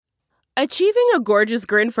Achieving a gorgeous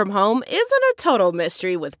grin from home isn't a total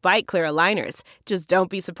mystery with Byte Clear aligners. Just don't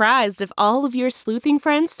be surprised if all of your sleuthing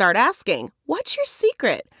friends start asking, "What's your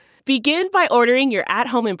secret?" Begin by ordering your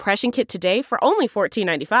at-home impression kit today for only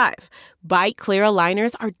 $14.95. Byte Clear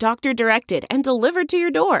aligners are doctor-directed and delivered to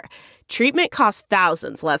your door. Treatment costs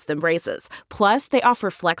thousands less than braces. Plus, they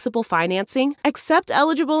offer flexible financing, accept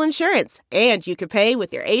eligible insurance, and you can pay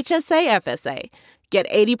with your HSA FSA. Get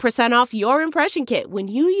 80% off your impression kit when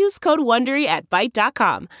you use code WONDERY at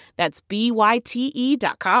Byte.com. That's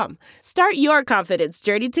BYTE.com. Start your confidence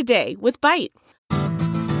journey today with Byte.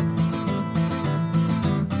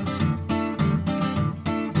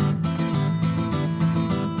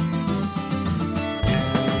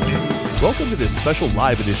 Welcome to this special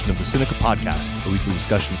live edition of the Sinica Podcast, a weekly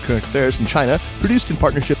discussion of current affairs in China, produced in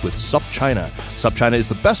partnership with SupChina. SupChina is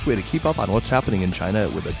the best way to keep up on what's happening in China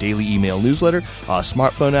with a daily email newsletter, a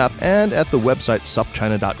smartphone app, and at the website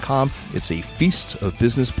supchina.com. It's a feast of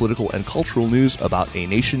business, political, and cultural news about a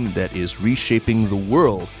nation that is reshaping the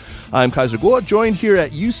world. I'm Kaiser Kuo, joined here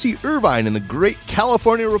at UC Irvine in the great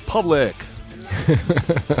California Republic.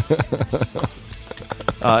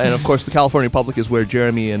 And of course, the California Republic is where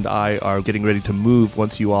Jeremy and I are getting ready to move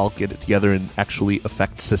once you all get it together and actually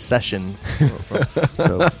affect secession.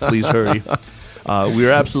 So please hurry. We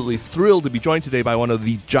are absolutely thrilled to be joined today by one of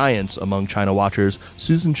the giants among China watchers,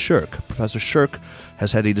 Susan Shirk. Professor Shirk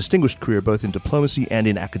has had a distinguished career both in diplomacy and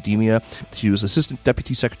in academia. She was Assistant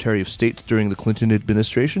Deputy Secretary of State during the Clinton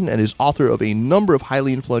administration and is author of a number of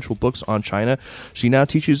highly influential books on China. She now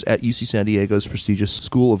teaches at UC San Diego's prestigious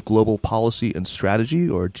School of Global Policy and Strategy,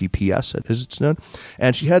 or GPS as it's known,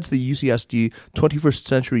 and she heads the UCSD 21st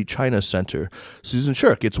Century China Center. Susan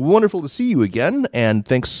Shirk, it's wonderful to see you again, and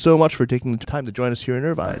thanks so much for taking the time to join us here in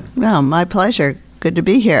Irvine. No, my pleasure. Good to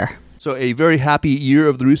be here. So a very happy Year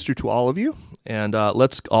of the Rooster to all of you. And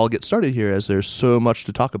let's all get started here as there's so much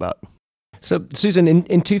to talk about. So, Susan,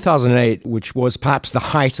 in 2008, which was perhaps the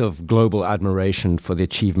height of global admiration for the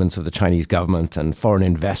achievements of the Chinese government and foreign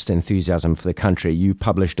investor enthusiasm for the country, you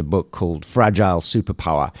published a book called Fragile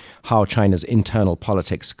Superpower: How China's Internal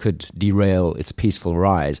Politics Could Derail Its Peaceful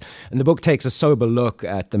Rise. And the book takes a sober look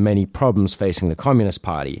at the many problems facing the Communist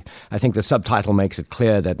Party. I think the subtitle makes it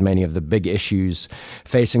clear that many of the big issues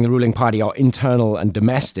facing the ruling party are internal and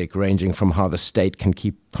domestic, ranging from how the state can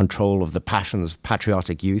keep control of the passions of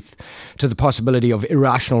patriotic youth to the possibility of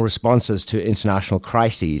irrational responses to international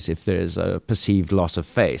crises if there is a perceived loss of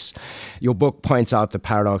face. Your book points out the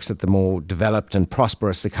paradox that the more developed and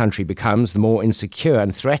prosperous the country becomes, the more insecure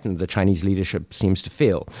and threatened the Chinese leadership seems to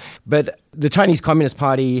feel. But the Chinese Communist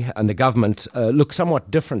Party and the government look somewhat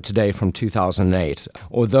different today from 2008.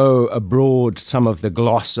 Although abroad some of the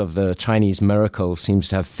gloss of the Chinese miracle seems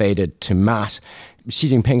to have faded to matte, Xi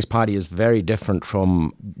Jinping's party is very different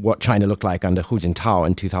from what China looked like under Hu Jintao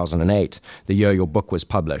in 2008, the year your book was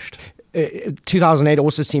published. 2008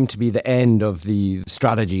 also seemed to be the end of the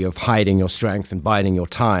strategy of hiding your strength and biding your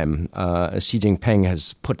time. Xi Jinping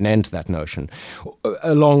has put an end to that notion.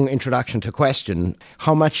 A long introduction to question,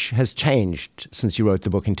 how much has changed since you wrote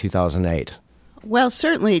the book in 2008? Well,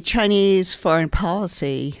 certainly Chinese foreign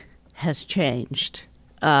policy has changed.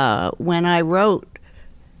 When I wrote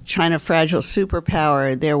China Fragile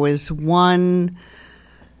Superpower, there was one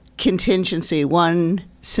contingency, one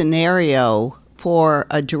scenario for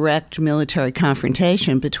a direct military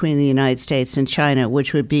confrontation between the United States and China,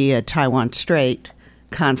 which would be a Taiwan Strait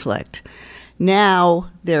conflict. Now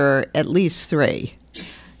there are at least three,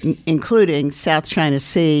 including South China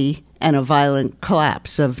Sea and a violent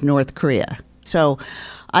collapse of North Korea. So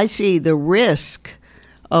I see the risk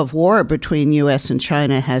of war between U.S. and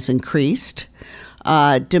China has increased.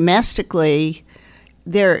 Domestically,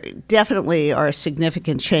 there definitely are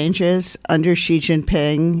significant changes under Xi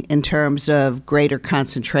Jinping in terms of greater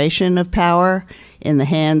concentration of power in the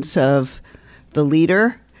hands of the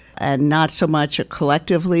leader and not so much a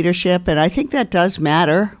collective leadership. And I think that does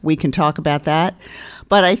matter. We can talk about that.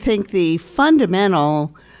 But I think the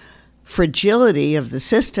fundamental fragility of the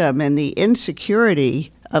system and the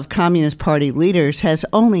insecurity of Communist Party leaders has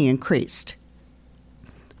only increased.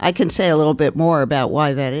 I can say a little bit more about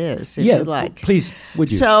why that is, if you'd like. Please, would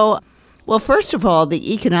you? So, well, first of all,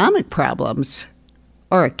 the economic problems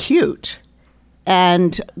are acute,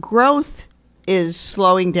 and growth is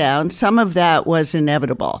slowing down. Some of that was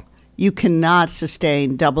inevitable. You cannot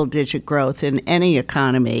sustain double-digit growth in any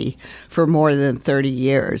economy for more than 30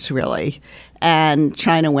 years, really. And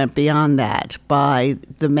China went beyond that by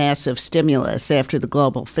the massive stimulus after the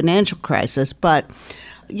global financial crisis. But,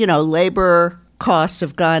 you know, labor costs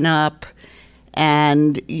have gone up,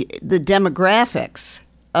 and the demographics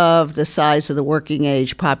of the size of the working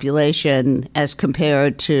age population as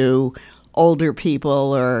compared to older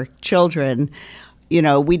people or children.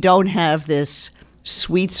 We don't have this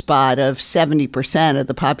sweet spot of 70% of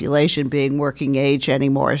the population being working age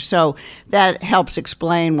anymore. So that helps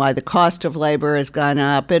explain why the cost of labor has gone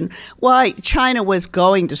up and why China was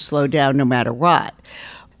going to slow down no matter what.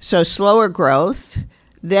 So slower growth,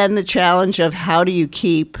 then the challenge of how do you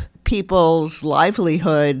keep people's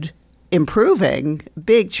livelihood improving,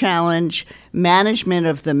 big challenge, management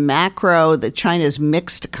of the China's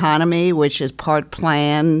mixed economy, which is part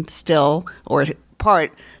plan still, or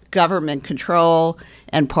part government control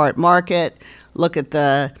and part market. Look at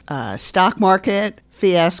the stock market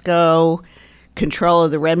fiasco, control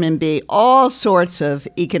of the renminbi, all sorts of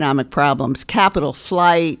economic problems, capital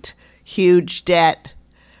flight, huge debt.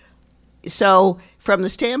 So from the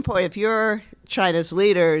standpoint of you're China's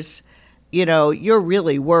leaders, you're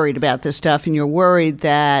really worried about this stuff, and you're worried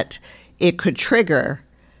that it could trigger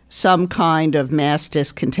some kind of mass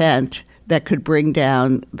discontent that could bring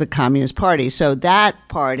down the Communist Party. So that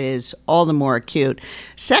part is all the more acute.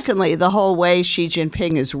 Secondly, the whole way Xi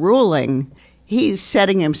Jinping is ruling, he's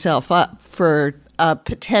setting himself up for a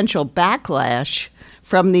potential backlash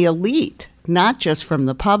from the elite, not just from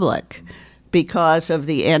the public, because of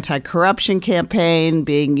the anti-corruption campaign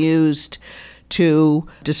being used to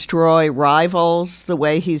destroy rivals the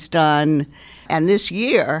way he's done. And this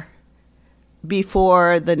year,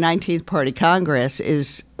 before the 19th Party Congress,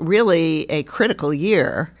 is really a critical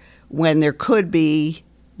year when there could be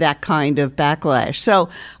that kind of backlash. So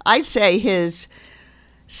I'd say his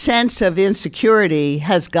sense of insecurity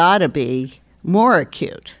has got to be more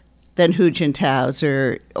acute than Hu Jintao's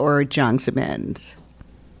or Jiang Zemin's.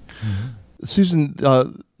 Susan,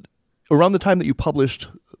 around the time that you published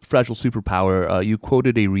Fragile Superpower, you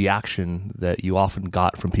quoted a reaction that you often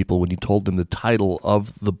got from people when you told them the title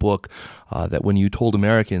of the book, that when you told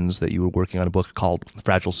Americans that you were working on a book called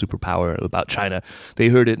Fragile Superpower about China, they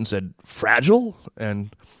heard it and said, fragile?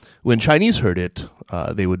 And when Chinese heard it,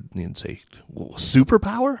 they would say,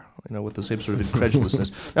 superpower? With the same sort of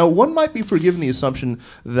incredulousness. Now, one might be forgiven the assumption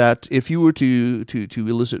that if you were to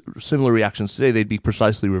elicit similar reactions today, they'd be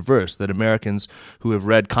precisely reversed, that Americans who have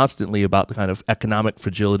read constantly about the kind of economic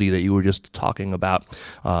fragility that you were just talking about,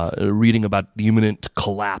 reading about the imminent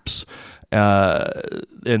collapse,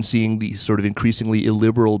 and seeing the sort of increasingly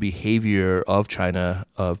illiberal behavior of China,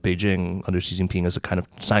 of Beijing under Xi Jinping as a kind of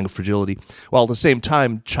sign of fragility, while at the same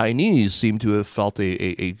time Chinese seem to have felt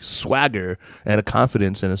a swagger and a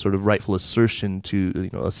confidence and a sort of rightful assertion to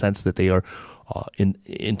a sense that they are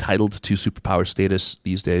entitled to superpower status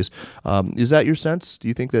these days. Is that your sense? Do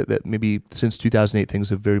you think that maybe since 2008 things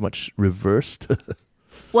have very much reversed?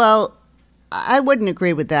 Well, I wouldn't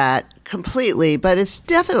agree with that completely, but it's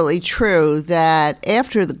definitely true that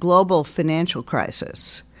after the global financial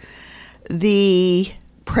crisis, the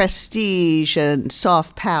prestige and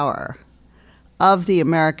soft power of the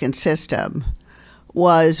American system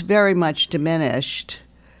was very much diminished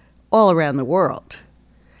all around the world,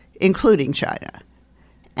 including China.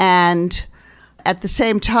 And at the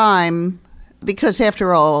same time, because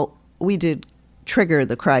after all, we did trigger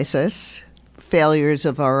the crisis, failures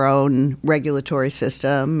of our own regulatory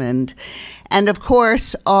system, and of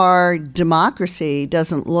course our democracy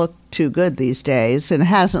doesn't look too good these days and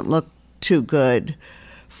hasn't looked too good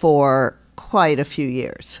for quite a few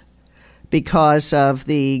years because of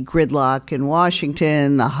the gridlock in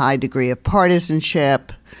Washington, the high degree of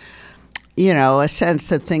partisanship, a sense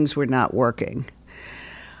that things were not working.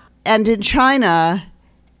 And in China,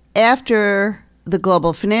 after the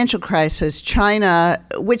global financial crisis, China,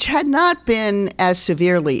 which had not been as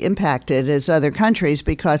severely impacted as other countries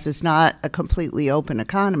because it's not a completely open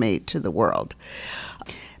economy to the world,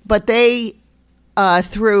 but they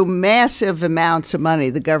threw massive amounts of money,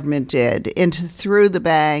 the government did, through the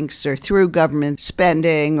banks or through government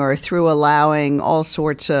spending or through allowing all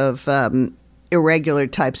sorts of irregular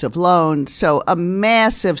types of loans. So a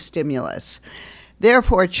massive stimulus.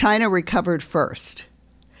 Therefore, China recovered first.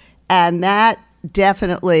 And that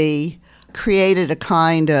definitely created a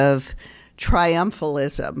kind of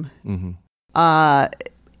triumphalism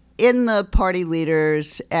in the party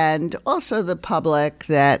leaders and also the public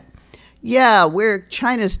that,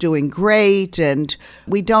 China's doing great and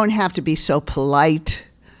we don't have to be so polite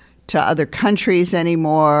to other countries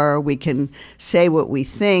anymore. We can say what we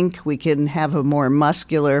think. We can have a more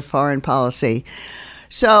muscular foreign policy.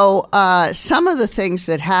 So some of the things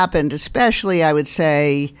that happened, especially I would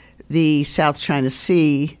say the South China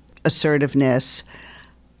Sea assertiveness,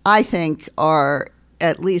 I think are,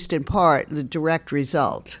 at least in part, the direct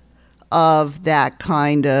result of that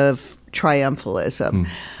kind of triumphalism.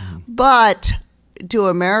 But do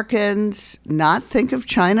Americans not think of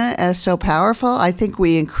China as so powerful? I think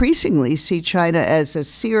we increasingly see China as a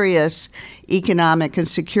serious economic and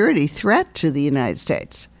security threat to the United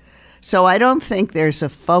States. So I don't think there's a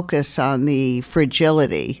focus on the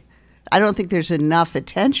fragility. I don't think there's enough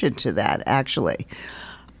attention to that, actually.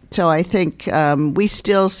 So I think we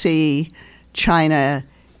still see China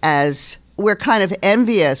as, we're kind of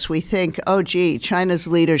envious. We think, oh, gee, China's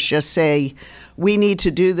leaders just say, we need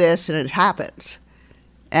to do this, and it happens.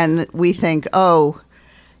 And we think, oh,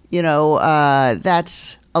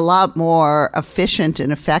 that's a lot more efficient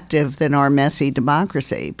and effective than our messy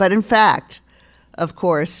democracy. But in fact, of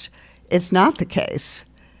course, it's not the case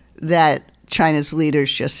that China's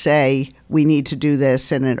leaders just say, we need to do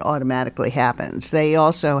this, and it automatically happens. They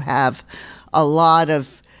also have a lot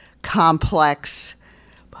of complex,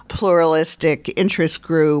 pluralistic interest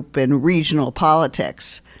group and regional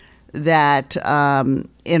politics that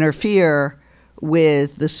interfere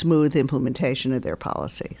with the smooth implementation of their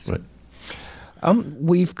policies. Right.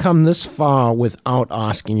 We've come this far without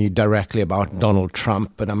asking you directly about Donald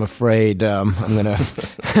Trump, but I'm afraid I'm going to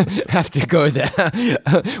have to go there.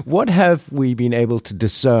 What have we been able to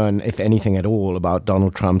discern, if anything at all, about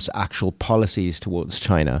Donald Trump's actual policies towards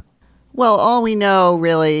China? Well, all we know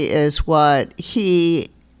really is what he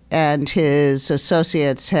and his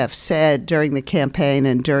associates have said during the campaign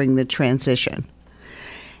and during the transition.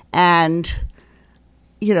 And,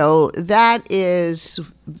 that is...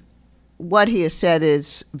 what he has said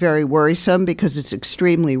is very worrisome because it's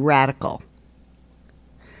extremely radical.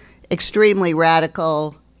 Extremely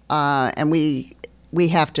radical, and we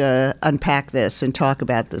have to unpack this and talk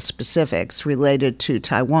about the specifics related to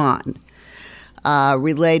Taiwan,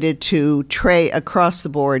 related to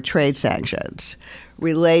across-the-board trade sanctions,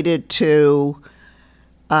 related to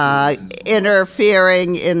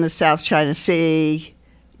interfering in the South China Sea,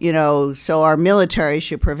 so our military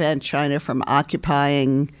should prevent China from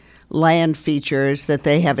occupying land features that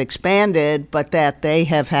they have expanded, but that they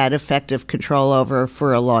have had effective control over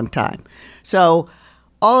for a long time. So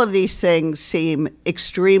all of these things seem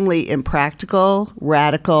extremely impractical,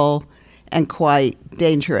 radical, and quite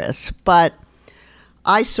dangerous. But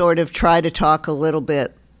I sort of try to talk a little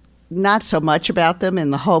bit, not so much about them,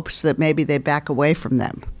 in the hopes that maybe they back away from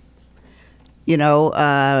them.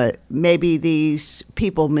 Maybe these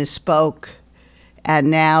people misspoke,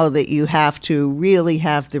 and now that you have to really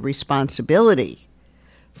have the responsibility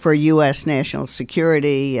for U.S. national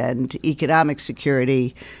security and economic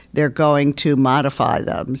security, they're going to modify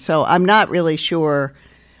them. So I'm not really sure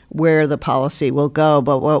where the policy will go,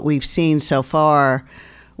 but what we've seen so far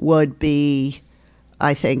would be,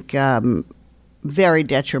 I think, very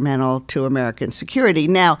detrimental to American security.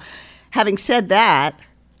 Now, having said that,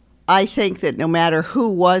 I think that no matter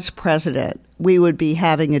who was president, we would be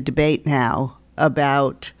having a debate now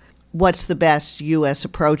about what's the best U.S.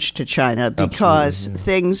 approach to China, because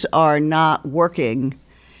things are not working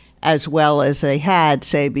as well as they had,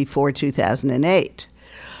 say, before 2008.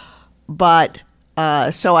 But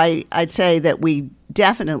so I'd say that we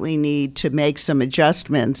definitely need to make some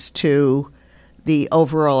adjustments to the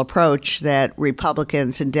overall approach that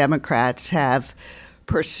Republicans and Democrats have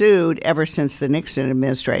pursued ever since the Nixon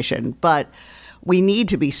administration. But we need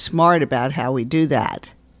to be smart about how we do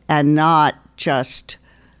that and not just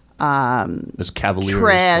trash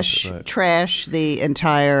the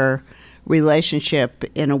entire relationship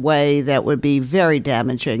in a way that would be very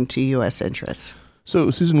damaging to U.S. interests.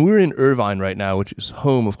 So, Susan, we're in Irvine right now, which is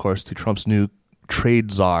home, of course, to Trump's new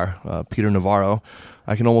trade czar, Peter Navarro.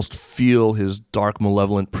 I can almost feel his dark,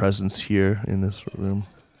 malevolent presence here in this room.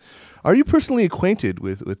 Are you personally acquainted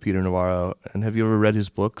with Peter Navarro, and have you ever read his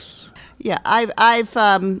books? Yeah,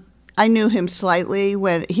 I knew him slightly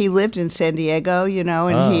when he lived in San Diego, and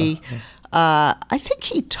I think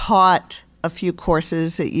he taught a few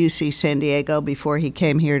courses at UC San Diego before he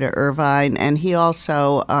came here to Irvine, and he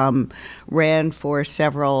also ran for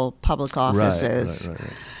several public offices. Right.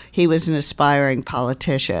 He was an aspiring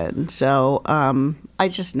politician, so I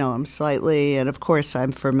just know him slightly, and of course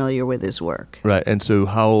I'm familiar with his work. Right, and so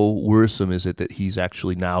how worrisome is it that he's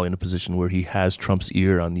actually now in a position where he has Trump's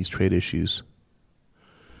ear on these trade issues?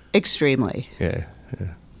 Extremely. Yeah.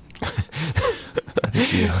 I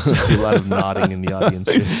think you see a lot of nodding in the audience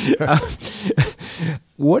here.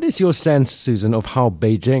 What is your sense, Susan, of how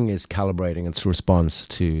Beijing is calibrating its response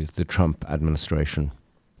to the Trump administration?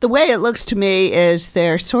 The way it looks to me is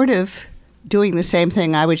they're sort of doing the same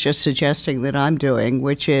thing I was just suggesting that I'm doing,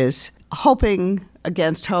 which is hoping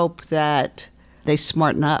against hope that they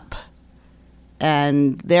smarten up,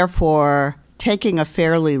 and therefore taking a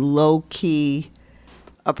fairly low-key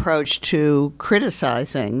approach to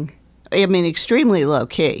criticizing, I mean, extremely low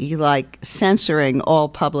key, like censoring all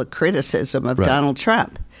public criticism of Donald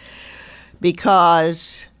Trump,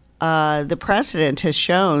 because the president has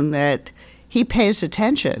shown that he pays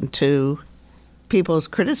attention to people's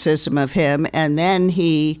criticism of him, and then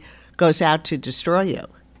he goes out to destroy you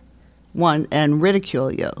and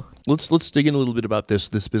ridicule you. Let's dig in a little bit about this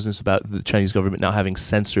business about the Chinese government now having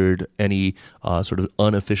censored any sort of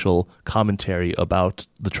unofficial commentary about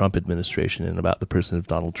the Trump administration and about the person of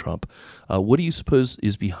Donald Trump. What do you suppose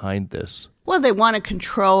is behind this? Well, they want to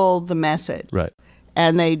control the message. Right.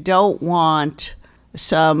 And they don't want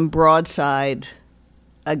some broadside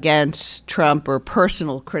against Trump or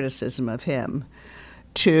personal criticism of him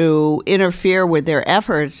to interfere with their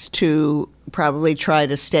efforts to probably try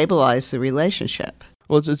to stabilize the relationship.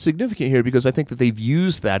 Well, it's significant here because I think that they've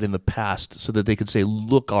used that in the past so that they could say,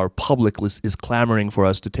 look, our public is clamoring for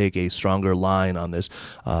us to take a stronger line on this,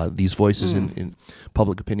 these voices in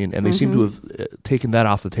public opinion. And they seem to have taken that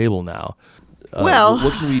off the table now. Well,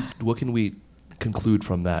 what can we conclude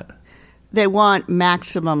from that? They want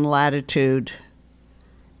maximum latitude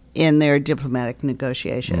in their diplomatic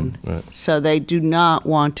negotiation. Right. So they do not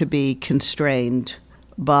want to be constrained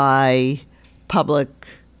by public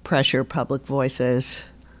pressure, public voices.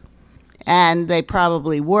 And they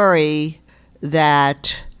probably worry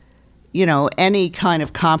that, any kind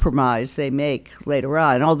of compromise they make later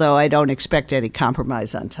on, although I don't expect any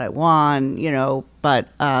compromise on Taiwan, but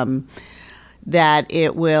that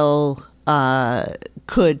it will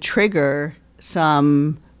could trigger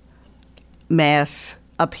some mass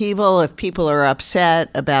upheaval if people are upset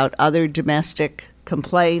about other domestic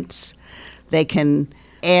complaints. They can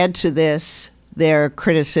add to this their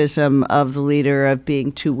criticism of the leader of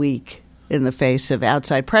being too weak in the face of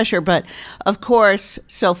outside pressure. But, of course,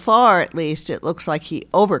 so far at least, it looks like he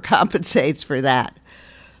overcompensates for that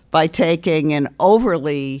by taking an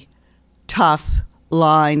overly tough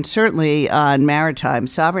line, certainly on maritime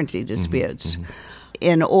sovereignty disputes,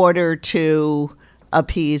 in order to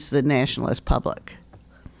appease the nationalist public.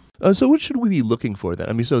 So what should we be looking for then?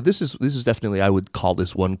 I mean, so this is definitely, I would call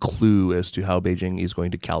this one clue as to how Beijing is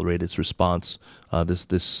going to calibrate its response,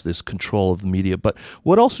 this control of the media. But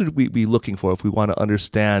what else should we be looking for if we want to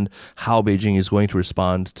understand how Beijing is going to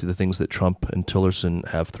respond to the things that Trump and Tillerson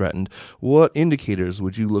have threatened? What indicators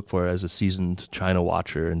would you look for as a seasoned China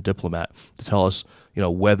watcher and diplomat to tell us,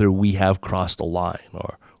 whether we have crossed a line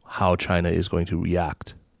or how China is going to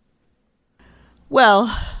react?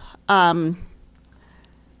 Well,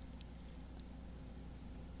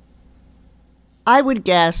 I would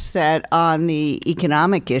guess that on the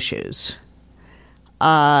economic issues,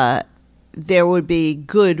 there would be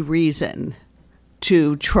good reason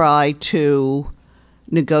to try to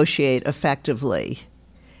negotiate effectively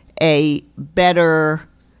a better,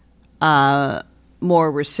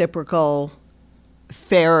 more reciprocal,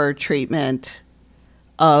 fairer treatment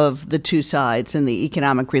of the two sides in the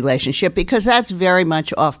economic relationship, because that's very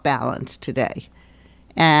much off balance today.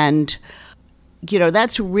 And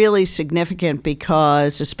that's really significant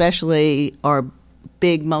because especially our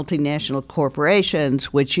big multinational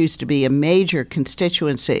corporations, which used to be a major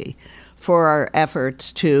constituency for our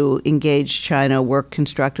efforts to engage China, work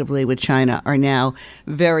constructively with China, are now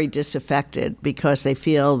very disaffected because they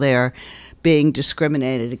feel they're being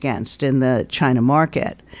discriminated against in the China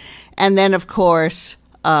market. And then, of course,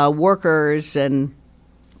 workers and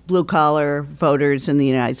blue-collar voters in the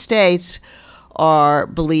United States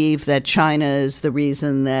believe that China is the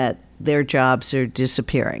reason that their jobs are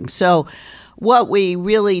disappearing. So what we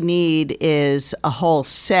really need is a whole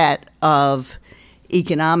set of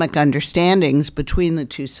economic understandings between the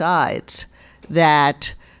two sides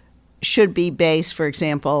that should be based, for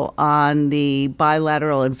example, on the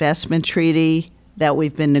bilateral investment treaty that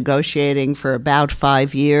we've been negotiating for about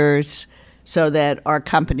 5 years so that our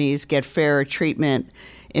companies get fairer treatment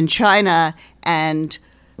in China, and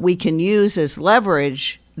we can use as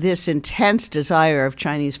leverage this intense desire of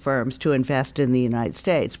Chinese firms to invest in the United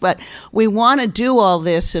States. But we want to do all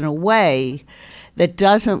this in a way that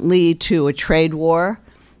doesn't lead to a trade war,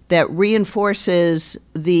 that reinforces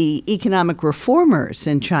the economic reformers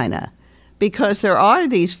in China, because there are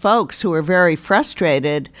these folks who are very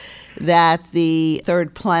frustrated that the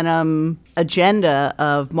third plenum agenda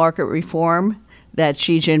of market reform that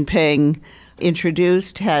Xi Jinping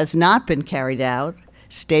introduced has not been carried out.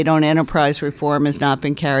 State-owned enterprise reform has not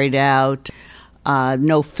been carried out.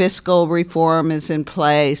 No fiscal reform is in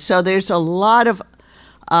place. So there's a lot of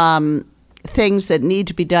things that need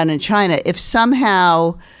to be done in China. If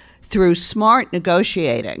somehow, through smart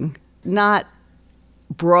negotiating, not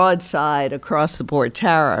broadside across the board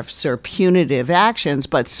tariffs or punitive actions,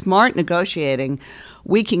 but smart negotiating,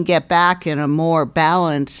 we can get back in a more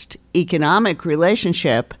balanced economic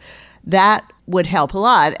relationship. That would help a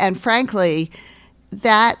lot. And frankly,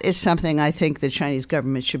 that is something I think the Chinese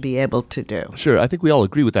government should be able to do. Sure, I think we all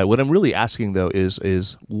agree with that. What I'm really asking, though,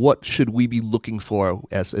 is what should we be looking for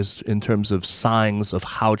as in terms of signs of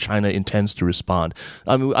how China intends to respond?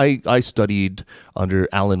 I mean, I studied under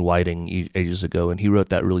Alan Whiting ages ago, and he wrote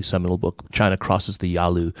that really seminal book, China Crosses the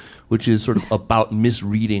Yalu, which is sort of about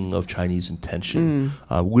misreading of Chinese intention.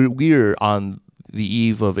 We're on the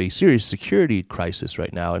eve of a serious security crisis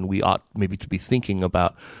right now, and we ought maybe to be thinking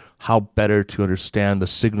about how better to understand the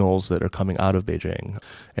signals that are coming out of Beijing.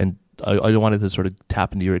 And I wanted to sort of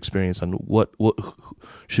tap into your experience on what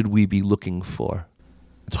should we be looking for.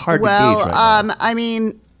 It's hard to gauge right now. I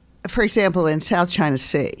mean, for example, in South China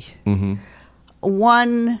Sea,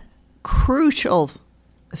 one crucial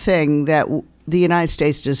thing that the United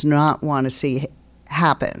States does not want to see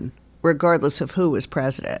happen, regardless of who is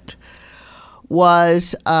president,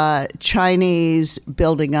 was Chinese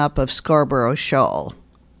building up of Scarborough Shoal,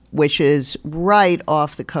 which is right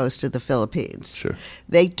off the coast of the Philippines. Sure.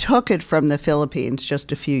 They took it from the Philippines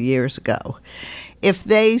just a few years ago. If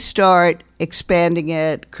they start expanding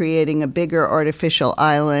it, creating a bigger artificial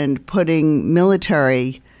island, putting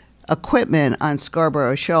military equipment on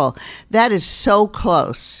Scarborough Shoal, that is so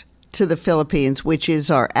close to the Philippines, which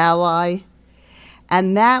is our ally,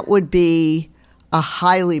 and that would be a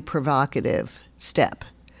highly provocative step.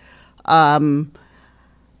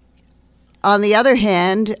 On the other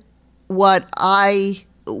hand, what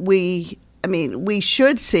we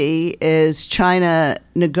should see is China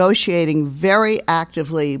negotiating very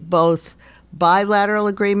actively both bilateral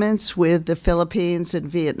agreements with the Philippines and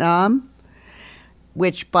Vietnam,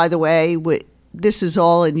 which, by the way, this is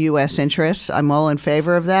all in U.S. interests. I'm all in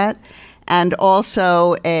favor of that. And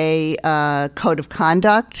also a code of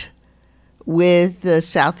conduct with the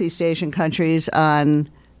Southeast Asian countries on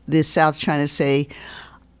the South China Sea.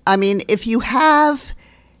 I mean, if you have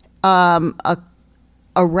a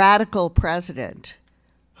radical president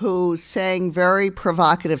who's saying very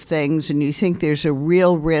provocative things and you think there's a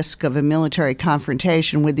real risk of a military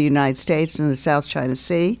confrontation with the United States in the South China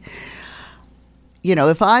Sea, you know,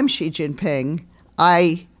 if I'm Xi Jinping,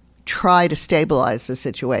 I try to stabilize the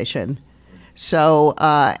situation. So,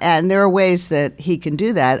 and there are ways that he can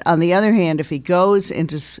do that. On the other hand, if he goes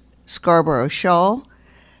into Scarborough Shoal,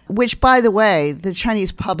 which, by the way, the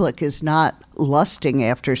Chinese public is not lusting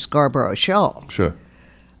after Scarborough Shoal. Sure.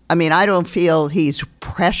 I mean, I don't feel he's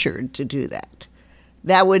pressured to do that.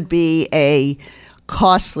 That would be a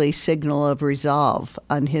costly signal of resolve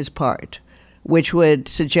on his part, which would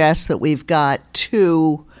suggest that we've got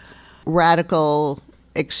two radical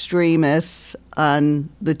extremists on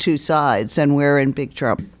the two sides, and we're in big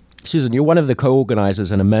trouble. Susan, you're one of the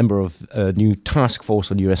co-organizers and a member of a new task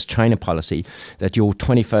force on U.S.-China policy that your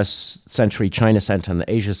 21st Century China Center and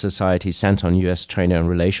the Asia Society Center on U.S.-China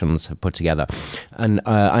Relations have put together. And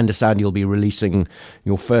I understand you'll be releasing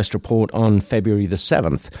your first report on February the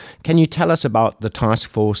 7th. Can you tell us about the task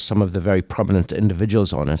force, some of the very prominent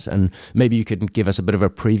individuals on it, and maybe you could give us a bit of a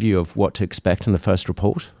preview of what to expect in the first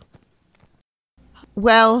report?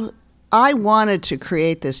 Well, I wanted to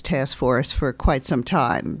create this task force for quite some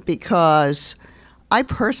time because I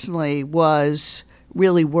personally was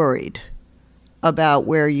really worried about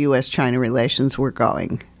where U.S.-China relations were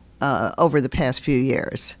going over the past few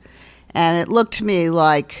years. And it looked to me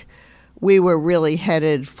like we were really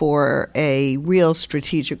headed for a real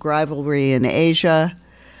strategic rivalry in Asia,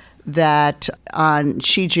 that on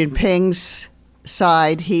Xi Jinping's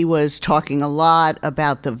side, he was talking a lot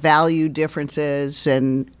about the value differences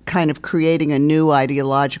and kind of creating a new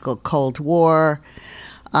ideological Cold War,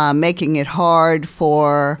 making it hard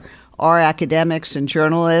for our academics and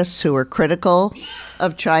journalists who are critical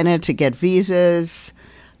of China to get visas,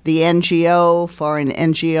 the NGO, foreign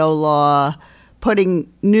NGO law,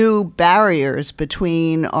 putting new barriers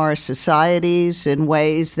between our societies in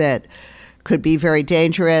ways that could be very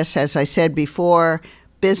dangerous. As I said before,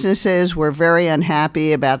 businesses were very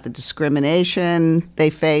unhappy about the discrimination they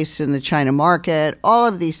face in the China market. All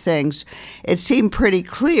of these things, it seemed pretty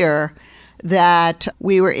clear that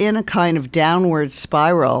we were in a kind of downward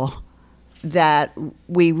spiral that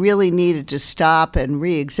we really needed to stop and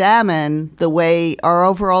re-examine the way our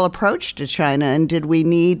overall approach to China, and did we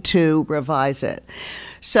need to revise it?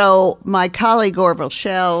 So my colleague Orville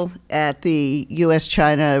Schell at the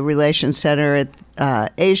U.S.-China Relations Center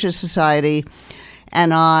at Asia Society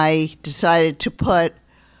and I decided to put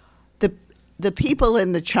the people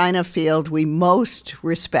in the China field we most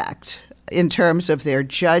respect, in terms of their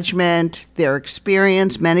judgment, their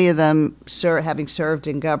experience, many of them having served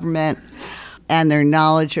in government, and their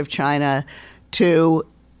knowledge of China, to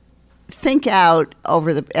think out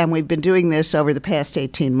and we've been doing this over the past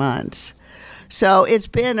 18 months. So it's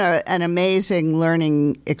been an amazing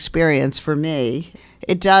learning experience for me.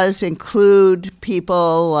 It does include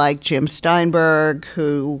people like Jim Steinberg,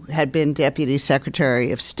 who had been Deputy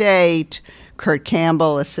Secretary of State, Kurt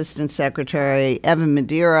Campbell, Assistant Secretary, Evan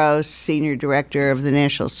Medeiros, Senior Director of the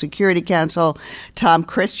National Security Council, Tom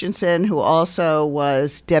Christensen, who also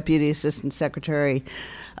was Deputy Assistant Secretary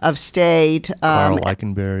of State. Carl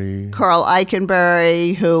Eikenberry. Carl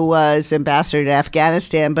Eikenberry, who was ambassador to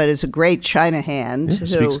Afghanistan, but is a great China hand. Yeah,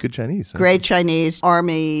 speaks good Chinese. Great Chinese.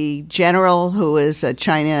 Army general, who is a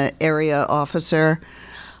China area officer.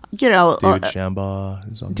 David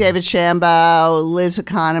Shambaugh is on David Shambaugh, Liz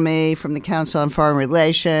Economy from the Council on Foreign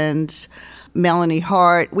Relations, Melanie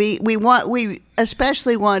Hart. We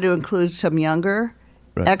especially wanted to include some younger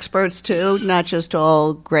experts too, not just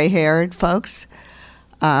all gray-haired folks.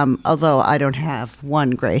 Although I don't have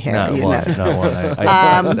one gray hair. Not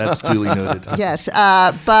one. That's duly noted. Yes.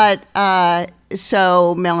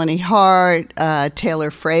 So Melanie Hart, Taylor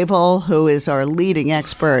Fravel, who is our leading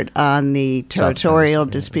expert on the territorial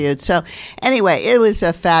dispute. So anyway, it was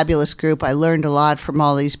a fabulous group. I learned a lot from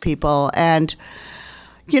all these people. And,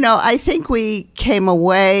 I think we came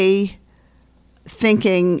away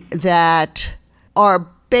thinking that our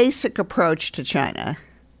basic approach to China,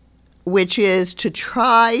 which is to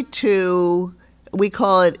try to,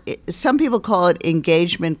 some people call it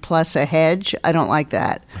engagement plus a hedge. I don't like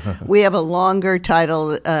that. We have a longer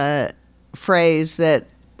title phrase that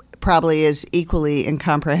probably is equally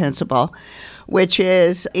incomprehensible, which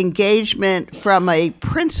is engagement from a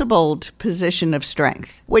principled position of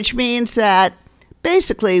strength, which means that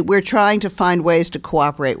basically we're trying to find ways to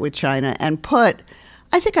cooperate with China and put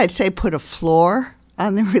a floor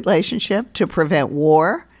on the relationship to prevent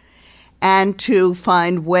war, and to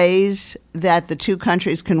find ways that the two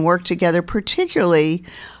countries can work together, particularly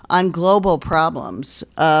on global problems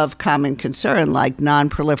of common concern, like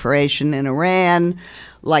nonproliferation in Iran,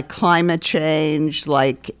 like climate change,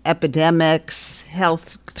 like epidemics,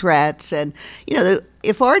 health threats. And,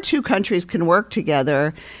 if our two countries can work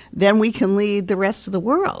together, then we can lead the rest of the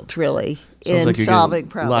world, really, in solving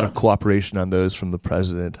problems. A lot of cooperation on those from the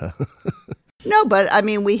president. No, but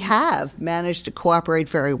we have managed to cooperate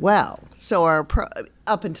very well. So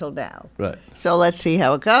up until now. Right. So let's see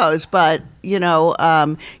how it goes. But, you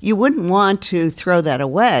wouldn't want to throw that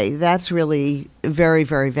away. That's really very,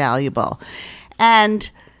 very valuable. And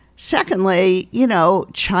secondly,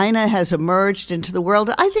 China has emerged into the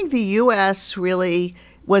world. I think the U.S. really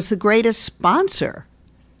was the greatest sponsor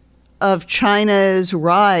of China's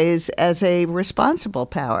rise as a responsible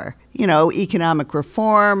power. Economic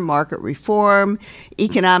reform, market reform,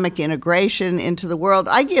 economic integration into the world.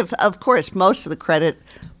 I give, of course, most of the credit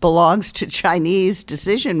belongs to Chinese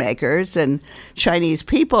decision makers and Chinese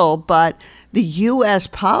people, but the U.S.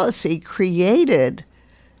 policy created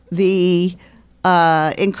the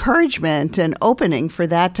encouragement and opening for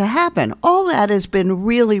that to happen. All that has been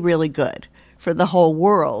really, really good for the whole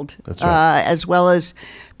world, That's right. As well as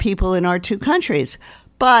people in our two countries.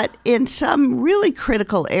 But in some really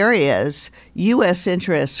critical areas, U.S.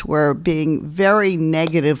 interests were being very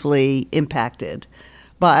negatively impacted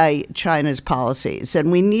by China's policies.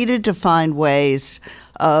 And we needed to find ways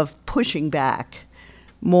of pushing back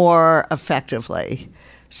more effectively.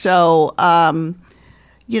 So,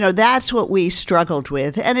 that's what we struggled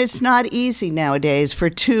with. And it's not easy nowadays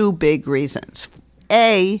for two big reasons.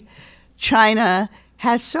 A, China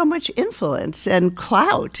has so much influence and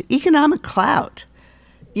clout, economic clout.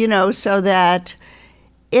 So that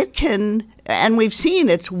it can, and we've seen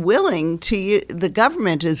the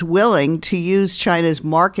government is willing to use China's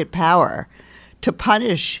market power to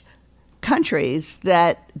punish countries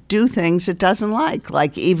that do things it doesn't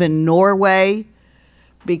like even Norway,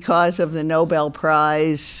 because of the Nobel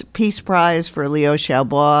Peace Prize for Liu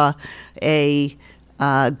Xiaobo, a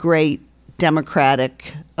great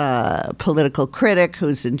democratic political critic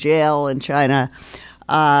who's in jail in China.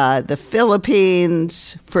 The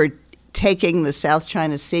Philippines for taking the South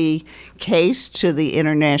China Sea case to the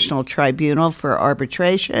International Tribunal for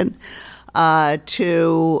arbitration,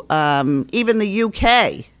 to even the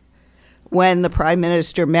UK, when the Prime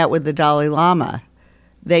Minister met with the Dalai Lama.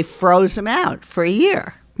 They froze him out for a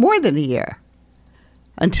year, more than a year,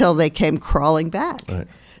 until they came crawling back. Right.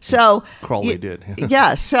 So they did.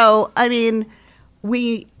 Yeah. So, I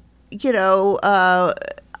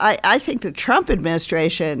think the Trump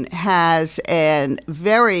administration has a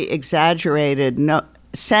very exaggerated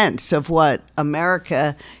sense of what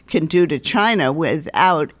America can do to China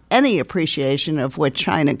without any appreciation of what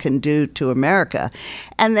China can do to America.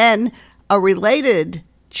 And then a related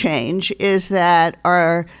change is that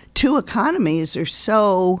our two economies are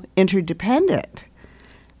so interdependent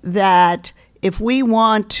that if we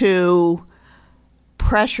want to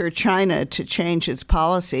pressure China to change its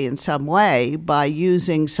policy in some way by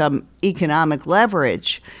using some economic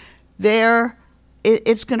leverage,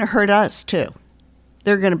 it's going to hurt us too.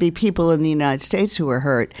 There are going to be people in the United States who are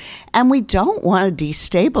hurt. And we don't want to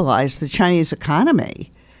destabilize the Chinese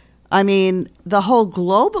economy. I mean, the whole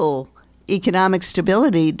global economic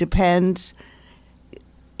stability depends,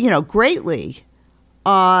 greatly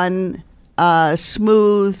on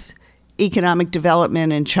smooth economic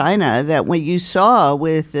development in China. That when you saw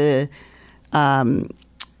with the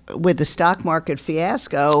stock market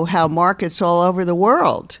fiasco, how markets all over the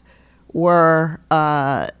world were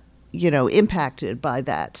impacted by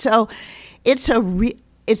that. So it's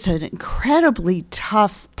an incredibly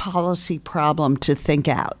tough policy problem to think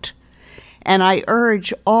out. And I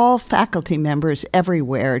urge all faculty members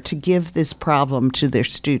everywhere to give this problem to their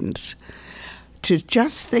students, to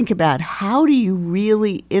just think about how do you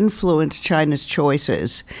really influence China's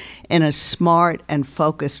choices in a smart and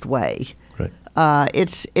focused way. Right.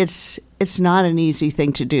 It's not an easy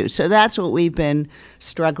thing to do. So that's what we've been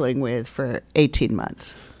struggling with for 18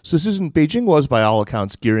 months. So Susan, Beijing was by all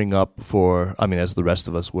accounts gearing up for, as the rest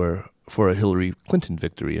of us were, for a Hillary Clinton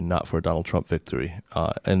victory and not for a Donald Trump victory.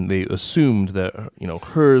 And they assumed that,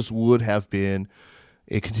 hers would have been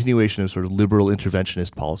a continuation of sort of liberal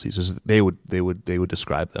interventionist policies, as they would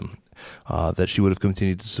describe them. That she would have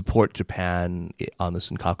continued to support Japan on the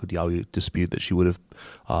Senkaku Diaoyu dispute, that she would have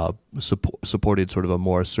supported sort of a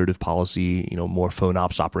more assertive policy, more phone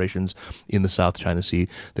ops operations in the South China Sea,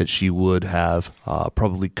 that she would have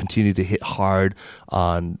probably continued to hit hard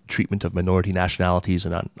on treatment of minority nationalities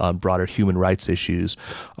and on broader human rights issues.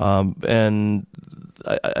 And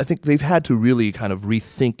I think they've had to really kind of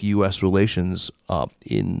rethink U.S. relations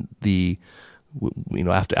in the,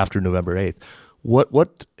 after November 8th.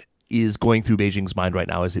 What is going through Beijing's mind right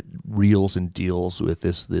now as it reels and deals with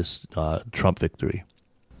this Trump victory?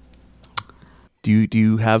 Do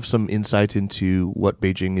you have some insight into what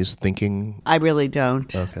Beijing is thinking? I really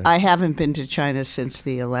don't. Okay. I haven't been to China since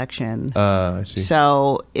the election. I see.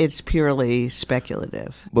 So it's purely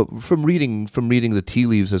speculative. But from reading the tea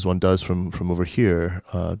leaves, as one does from over here,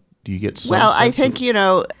 do you get some Well, I sense think,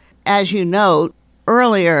 of- as you note,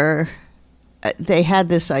 earlier they had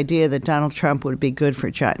this idea that Donald Trump would be good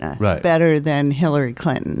for China, Right. better than Hillary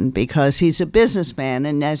Clinton, because he's a businessman.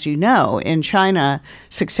 And as you know, in China,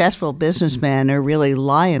 successful businessmen are really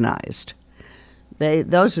lionized.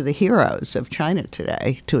 Those are the heroes of China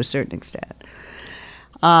today, to a certain extent.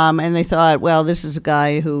 And they thought, well, this is a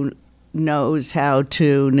guy who knows how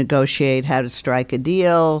to negotiate, how to strike a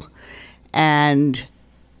deal, and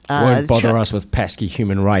won't bother us with pesky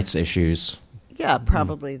human rights issues. Yeah,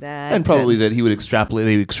 probably that. And probably that he would extrapolate.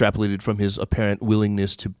 They extrapolated from his apparent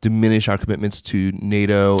willingness to diminish our commitments to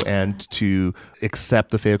NATO and to accept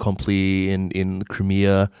the fait accompli in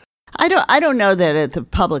Crimea. I don't know that at the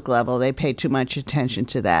public level they pay too much attention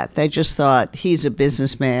to that. They just thought he's a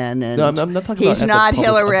businessman and No, I'm not talking he's about not at the public,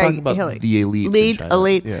 Hillary. I'm talking about Hillary. the elites in China.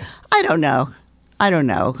 Elite. Yeah. I don't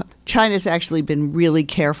know. China's actually been really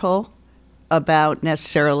careful about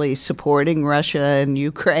necessarily supporting Russia and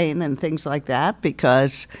Ukraine and things like that,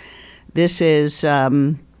 because this is,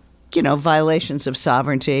 violations of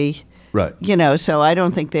sovereignty. Right. So I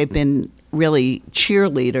don't think they've been really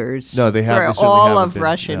cheerleaders No, they for certainly all haven't of been.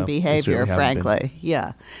 Russian No, they behavior, certainly haven't frankly.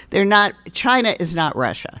 Yeah. They're not, China is not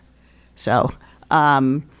Russia. So,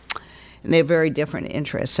 and they have very different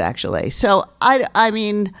interests, actually. So,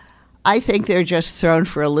 I think they're just thrown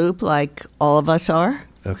for a loop like all of us are.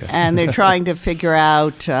 Okay. And they're trying to figure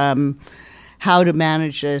out how to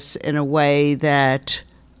manage this in a way that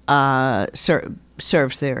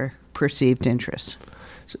serves their perceived interests.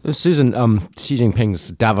 Susan, Xi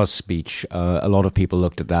Jinping's Davos speech, a lot of people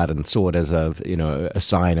looked at that and saw it as a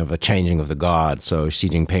sign of a changing of the guard. So Xi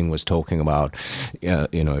Jinping was talking about,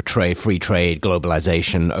 free trade,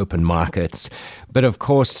 globalization, open markets. But of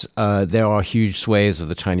course, there are huge swathes of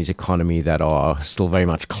the Chinese economy that are still very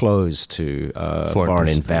much closed to foreign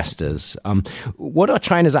investors. What are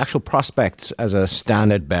China's actual prospects as a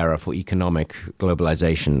standard bearer for economic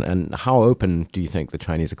globalization, and how open do you think the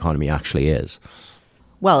Chinese economy actually is?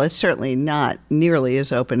 Well, it's certainly not nearly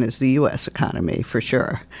as open as the U.S. economy, for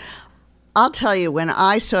sure. I'll tell you, when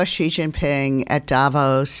I saw Xi Jinping at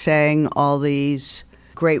Davos saying all these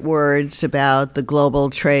great words about the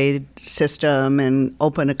global trade system and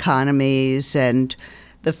open economies and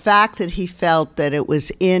the fact that he felt that it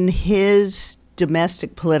was in his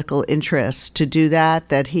domestic political interests to do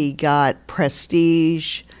that he got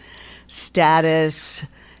prestige, status,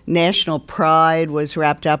 national pride was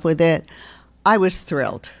wrapped up with it, I was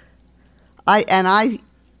thrilled. I,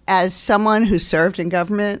 as someone who served in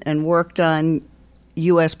government and worked on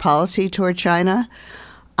U.S. policy toward China,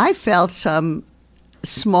 I felt some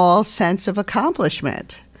small sense of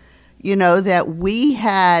accomplishment. You know, that we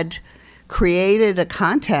had created a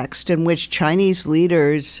context in which Chinese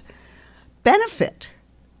leaders benefit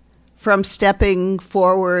from stepping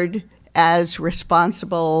forward as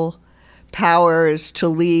responsible powers to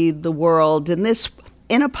lead the world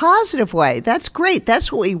in a positive way. That's great.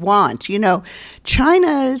 That's what we want. You know,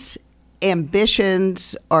 China's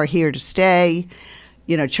ambitions are here to stay.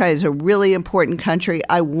 You know, China's a really important country.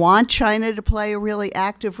 I want China to play a really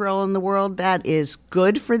active role in the world. That is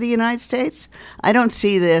good for the United States. I don't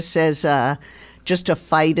see this as just a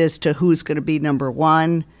fight as to who's going to be number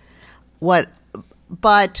one.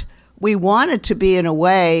 But we want it to be in a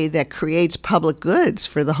way that creates public goods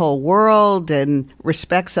for the whole world and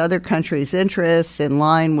respects other countries' interests in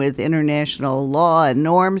line with international law and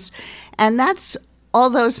norms. And that's all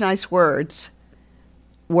those nice words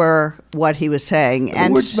were what he was saying.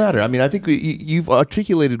 And words matter. I mean, I think you've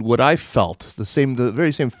articulated what I felt, the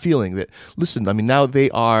very same feeling that, listen, I mean, now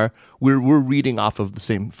we're reading off of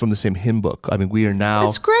from the same hymn book. I mean, we are now.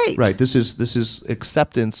 That's great. Right. This is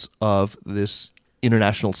acceptance of this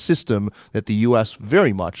international system that the U.S.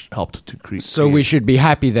 very much helped to create. So we should be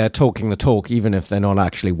happy they're talking the talk, even if they're not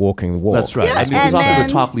actually walking the walk. That's right. Yes, I mean, because often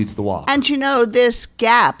the talk leads the walk. And you know, this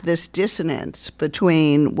gap, this dissonance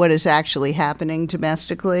between what is actually happening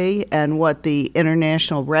domestically and what the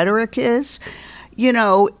international rhetoric is, you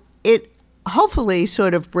know, it hopefully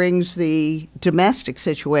sort of brings the domestic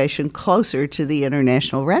situation closer to the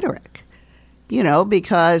international rhetoric. You know,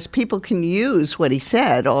 because people can use what he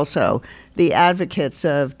said also, the advocates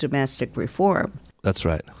of domestic reform. That's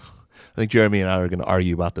right. I think Jeremy and I are going to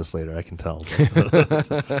argue about this later, I can tell.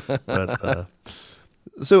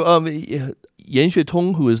 Yan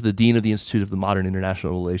Xuetong, who is the Dean of the Institute of the Modern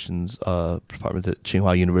International Relations Department at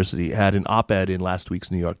Tsinghua University, had an op-ed in last week's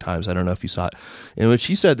New York Times, I don't know if you saw it, in which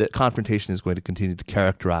she said that confrontation is going to continue to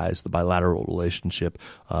characterize the bilateral relationship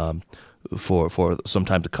for some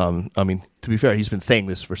time to come. I mean, to be fair, he's been saying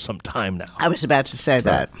this for some time now. I was about to say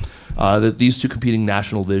that. That these two competing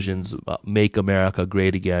national visions, make America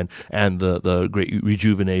great again, and the great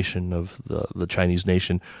rejuvenation of the Chinese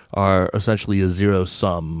nation, are essentially a zero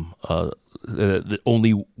sum.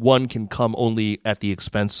 Only one can come only at the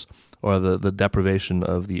expense or the deprivation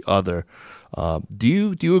of the other. Do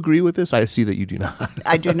you agree with this? I see that you do not.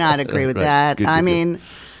 I do not agree with Right. that. Good. I mean,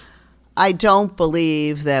 I don't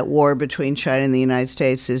believe that war between China and the United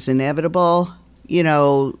States is inevitable. You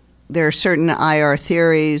know, there are certain IR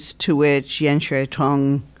theories to which Yan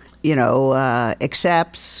Xuetong,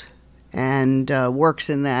 accepts and works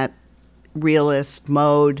in that realist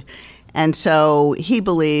mode. And so he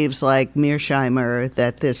believes, like Mearsheimer,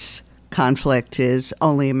 that this conflict is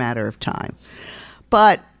only a matter of time.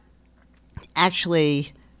 But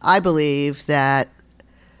actually, I believe that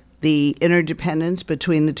the interdependence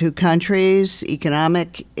between the two countries,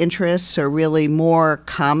 economic interests are really more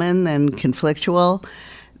common than conflictual,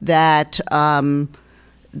 that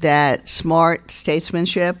smart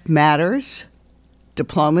statesmanship matters,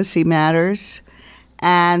 diplomacy matters,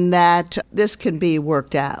 and that this can be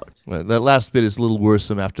worked out. Well, that last bit is a little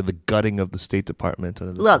worrisome after the gutting of the State Department.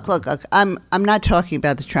 Look. I'm not talking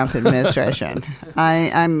about the Trump administration.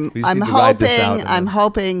 I'm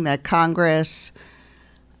hoping that Congress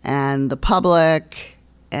and the public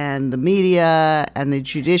and the media and the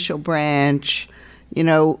judicial branch,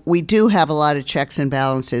 we do have a lot of checks and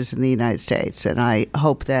balances in the United States, and I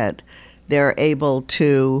hope that they're able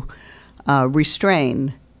to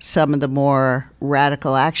restrain some of the more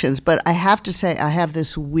radical actions. But I have to say, I have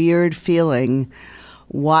this weird feeling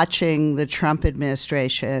watching the Trump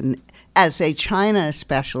administration as a China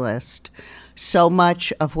specialist. So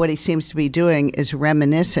much of what he seems to be doing is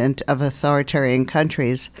reminiscent of authoritarian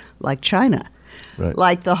countries like China. Right.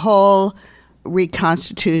 Like the whole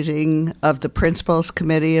reconstituting of the Principals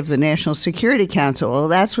Committee of the National Security Council. Well,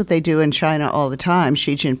 that's what they do in China all the time.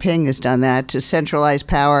 Xi Jinping has done that to centralize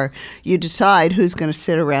power. You decide who's going to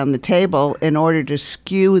sit around the table in order to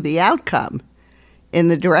skew the outcome in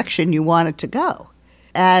the direction you want it to go.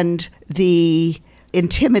 And the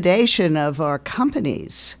intimidation of our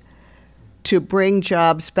companies to bring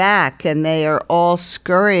jobs back, and they are all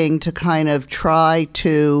scurrying to kind of try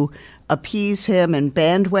to appease him and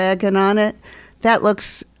bandwagon on it. That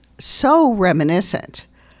looks so reminiscent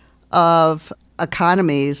of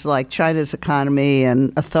economies like China's economy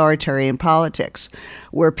and authoritarian politics,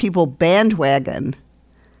 where people bandwagon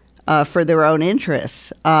for their own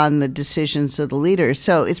interests on the decisions of the leaders.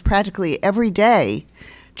 So it's practically every day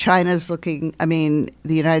the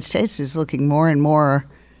United States is looking more and more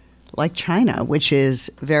like China, which is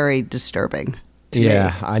very disturbing.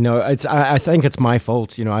 Yeah, I know. I think it's my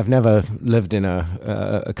fault. I've never lived in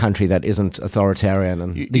a country that isn't authoritarian.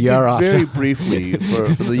 And you the year did after, very briefly for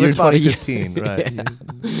the year 2015, right?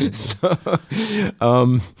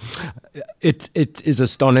 So, it is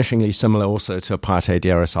astonishingly similar also to apartheid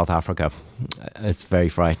era South Africa. It's very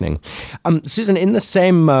frightening. Susan, in the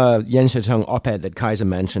same Yan Xiaotong op-ed that Kaiser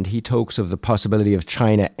mentioned, he talks of the possibility of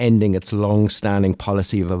China ending its long-standing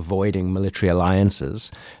policy of avoiding military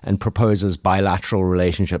alliances and proposes bilateral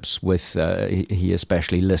relationships with, he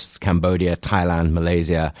especially lists Cambodia, Thailand,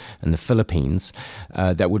 Malaysia, and the Philippines,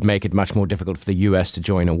 that would make it much more difficult for the U.S. to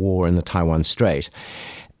join a war in the Taiwan Strait.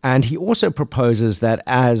 And he also proposes that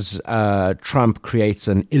as Trump creates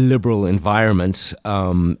an illiberal environment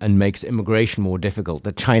and makes immigration more difficult,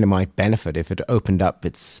 that China might benefit if it opened up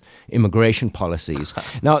its immigration policies.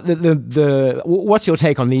 Now, what's your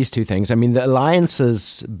take on these two things? I mean, the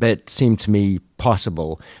alliances bit seem to me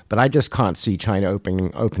possible, but I just can't see China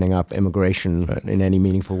opening up immigration in any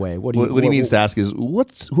meaningful way. What he means to ask is,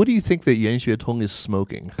 what do you think that Yan Xiaotong is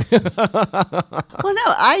smoking? Well, no,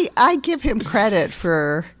 I give him credit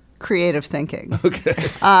for creative thinking. Okay.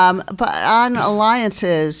 But on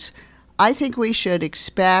alliances, I think we should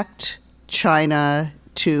expect China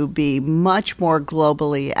to be much more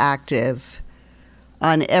globally active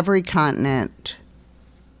on every continent.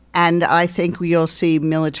 And I think you'll see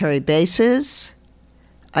military bases.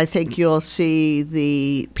 I think you'll see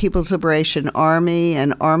the People's Liberation Army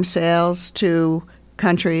and arms sales to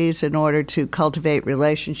countries in order to cultivate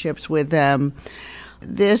relationships with them.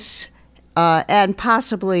 This, and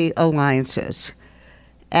possibly alliances.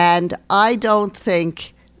 And I don't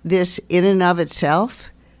think this in and of itself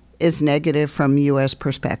is negative from U.S.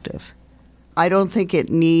 perspective. I don't think it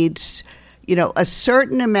needs, a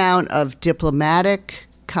certain amount of diplomatic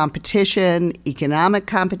competition, economic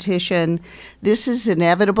competition. This is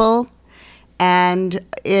inevitable, and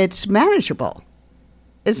it's manageable.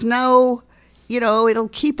 It's it'll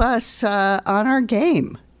keep us on our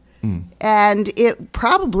game. And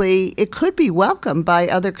it could be welcomed by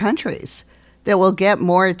other countries that will get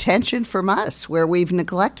more attention from us where we've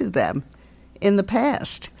neglected them in the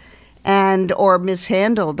past or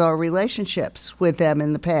mishandled our relationships with them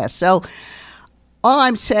in the past. So all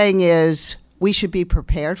I'm saying is we should be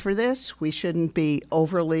prepared for this. We shouldn't be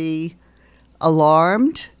overly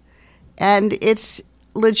alarmed. And it's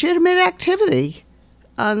legitimate activity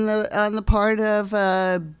on the part of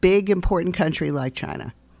a big, important country like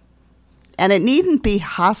China. And it needn't be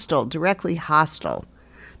directly hostile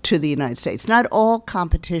to the United States. Not all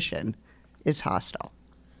competition is hostile.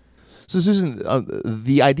 So, Susan,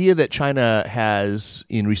 the idea that China has,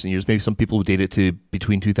 in recent years, maybe some people would date it to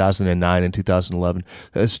between 2009 and 2011,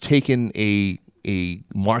 has taken a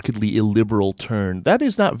markedly illiberal turn. That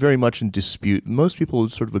is not very much in dispute. Most people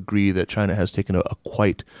would sort of agree that China has taken a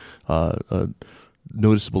quite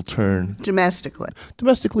noticeable turn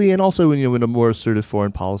domestically, and also in a more assertive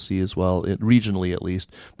foreign policy as well, regionally at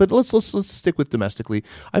least. But let's stick with domestically.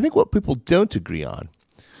 I think what people don't agree on,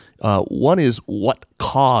 one is what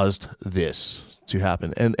caused this to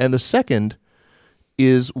happen, and the second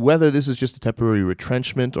is whether this is just a temporary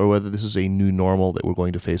retrenchment or whether this is a new normal that we're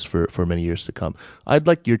going to face for many years to come. I'd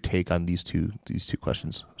like your take on these two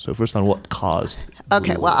questions. So first on what caused.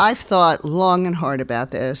 Okay, well, I've thought long and hard about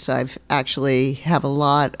this. I've actually have a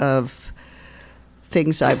lot of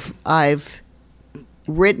things I've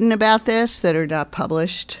written about this that are not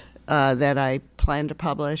published, that I plan to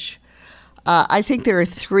publish. I think there are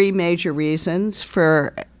three major reasons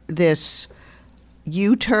for this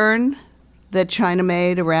U-turn that China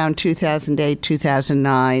made around 2008,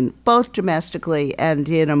 2009, both domestically and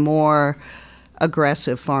in a more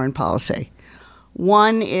aggressive foreign policy.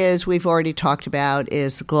 One is, we've already talked about,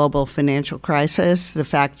 is the global financial crisis, the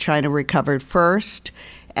fact China recovered first,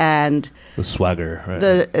 and the swagger, right?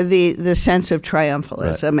 the sense of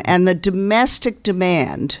triumphalism, right, and the domestic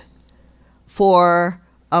demand for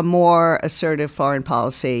a more assertive foreign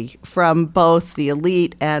policy from both the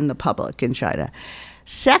elite and the public in China.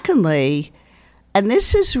 Secondly, and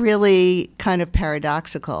this is really kind of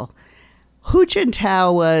paradoxical, Hu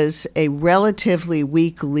Jintao was a relatively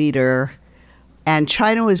weak leader, and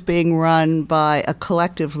China was being run by a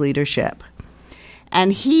collective leadership.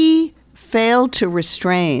 And he failed to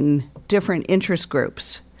restrain different interest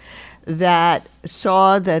groups that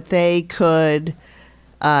saw that they could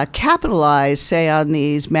capitalize, say, on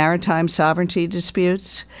these maritime sovereignty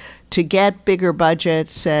disputes to get bigger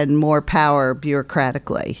budgets and more power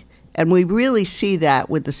bureaucratically. And we really see that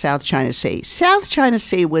with the South China Sea. South China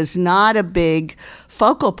Sea was not a big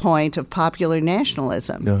focal point of popular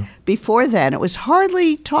nationalism. No. Before then, it was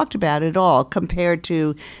hardly talked about at all compared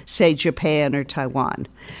to, say, Japan or Taiwan.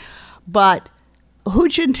 But Hu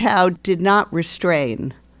Jintao did not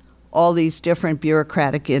restrain all these different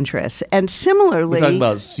bureaucratic interests. And similarly... We're talking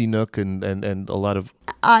about CNOOC and a lot of...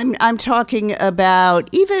 I'm talking about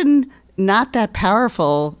even not that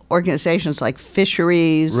powerful organizations like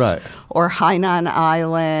Fisheries Right. or Hainan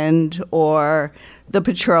Island or the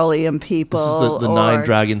Petroleum People. This is the Nine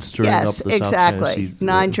Dragons stirring yes, up the South China exactly. Sea.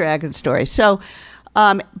 Nine Dragons story. So,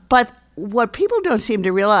 but what people don't seem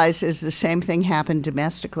to realize is the same thing happened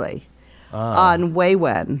domestically on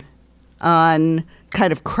Weiwen, on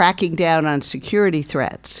kind of cracking down on security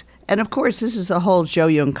threats. And of course, this is the whole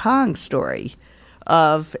Zhou Yongkang story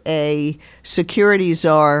of a security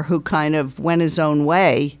czar who kind of went his own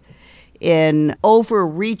way in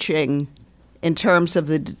overreaching in terms of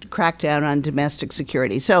the crackdown on domestic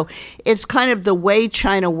security. So it's kind of the way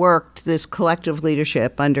China worked this collective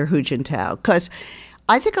leadership under Hu Jintao. Because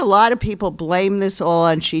I think a lot of people blame this all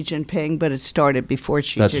on Xi Jinping, but it started before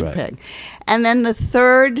Xi That's Jinping. right. And then the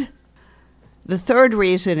third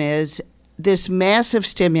reason is this massive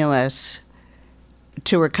stimulus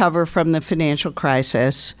to recover from the financial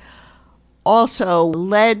crisis also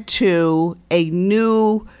led to a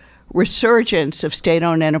new resurgence of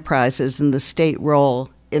state-owned enterprises and the state role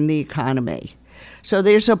in the economy. So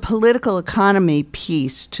there's a political economy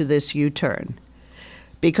piece to this U-turn,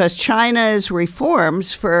 because China's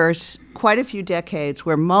reforms for quite a few decades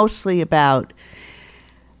were mostly about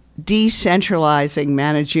decentralizing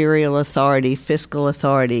managerial authority, fiscal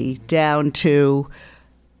authority, down to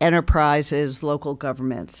enterprises, local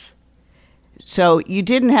governments. So you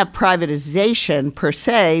didn't have privatization per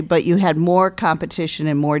se, but you had more competition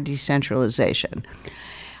and more decentralization.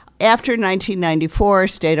 After 1994,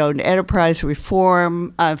 state-owned enterprise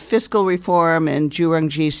reform, fiscal reform, and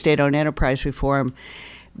Zhurongji state-owned enterprise reform,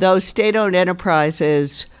 those state-owned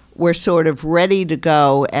enterprises were sort of ready to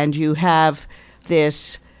go, and you have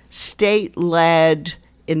this state-led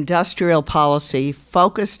industrial policy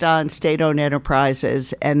focused on state-owned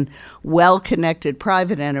enterprises and well-connected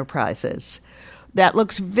private enterprises that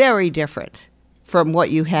looks very different from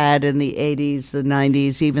what you had in the 80s, the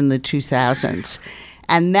 90s, even the 2000s.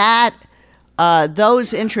 And that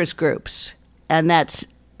those interest groups and that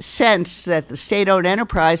sense that the state-owned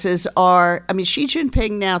enterprises are, I mean, Xi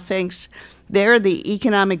Jinping now thinks they're the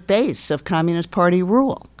economic base of Communist Party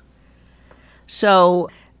rule. So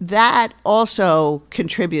that also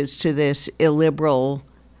contributes to this illiberal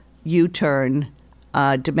U-turn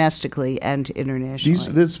domestically and internationally.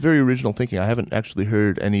 This is very original thinking. I haven't actually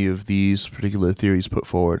heard any of these particular theories put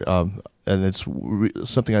forward, and it's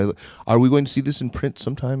something. Are we going to see this in print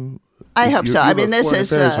sometime? I hope so. I mean, this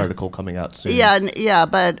is an article coming out soon. Yeah,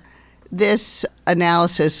 but this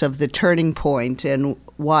analysis of the turning point and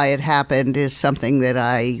why it happened is something that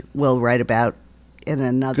I will write about in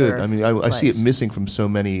another. Good. I mean, I see it missing from so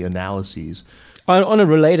many analyses. On a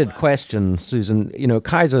related question, Susan,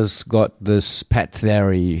 Kaiser's got this pet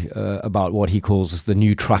theory about what he calls the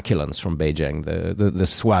new truculence from Beijing, the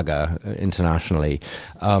swagger internationally.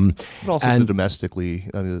 But also domestically.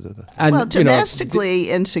 Domestically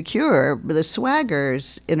insecure, but the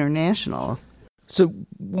swagger's international. So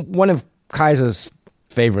one of Kaiser's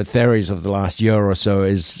favorite theories of the last year or so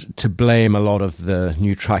is to blame a lot of the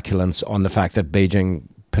new truculence on the fact that Beijing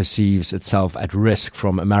perceives itself at risk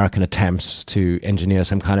from American attempts to engineer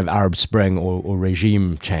some kind of Arab Spring or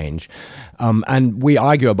regime change. And we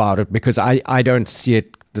argue about it because I don't see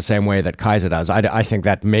it the same way that Kaiser does. I think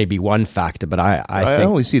that may be one factor, but I think...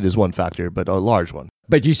 only see it as one factor, but a large one.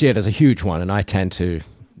 But you see it as a huge one, and I tend to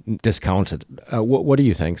discount it. What do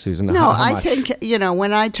you think, Susan? No, I think,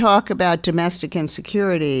 when I talk about domestic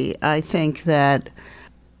insecurity, I think that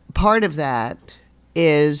part of that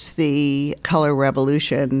is the color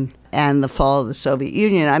revolution and the fall of the Soviet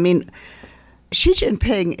Union. I mean, Xi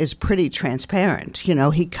Jinping is pretty transparent.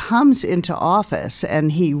 He comes into office and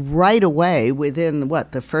he right away, within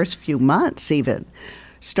the first few months even,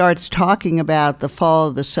 starts talking about the fall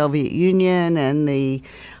of the Soviet Union and the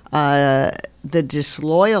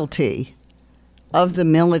disloyalty of the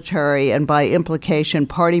military and by implication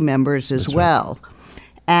party members as well,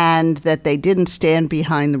 and that they didn't stand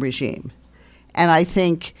behind the regime. And I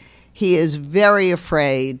think he is very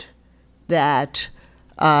afraid that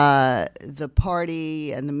the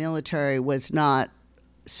party and the military was not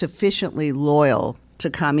sufficiently loyal to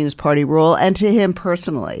Communist Party rule and to him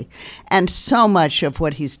personally. And so much of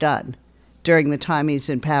what he's done during the time he's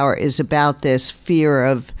in power is about this fear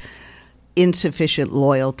of insufficient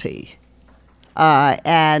loyalty.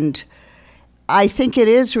 And I think it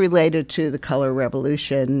is related to the color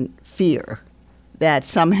revolution fear that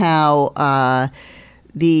somehow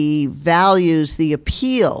the values, the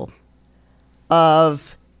appeal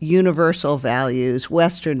of universal values,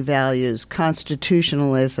 Western values,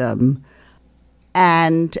 constitutionalism,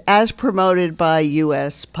 and as promoted by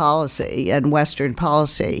U.S. policy and Western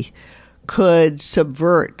policy, could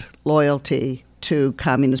subvert loyalty to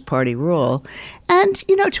Communist Party rule. And,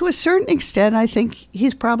 to a certain extent, I think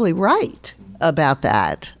he's probably right about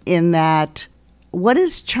that, in that what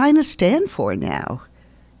does China stand for now?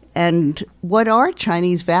 And what are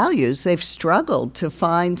Chinese values? They've struggled to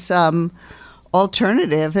find some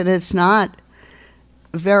alternative, and it's not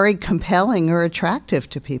very compelling or attractive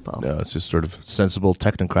to people. No, it's just sort of sensible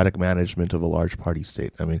technocratic management of a large party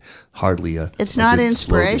state. I mean, hardly a It's a not good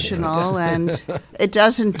inspirational, and it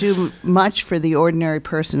doesn't do much for the ordinary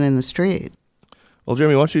person in the street. Well,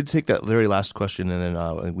 Jeremy, why don't you take that very last question, and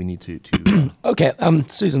then we need to Okay,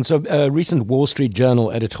 Susan, so a recent Wall Street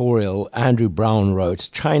Journal editorial, Andrew Brown wrote,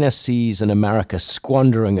 China sees in America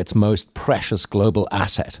squandering its most precious global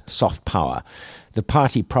asset, soft power. The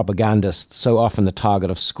party propagandists, so often the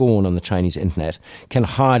target of scorn on the Chinese internet, can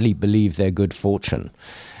hardly believe their good fortune.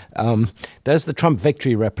 Does the Trump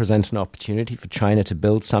victory represent an opportunity for China to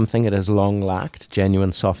build something it has long lacked,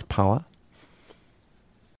 genuine soft power?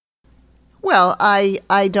 Well,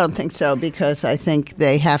 I don't think so, because I think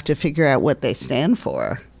they have to figure out what they stand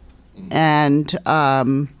for. And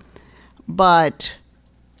but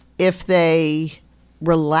if they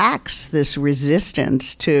relax this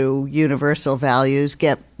resistance to universal values,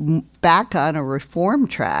 get back on a reform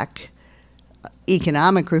track,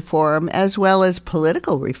 economic reform as well as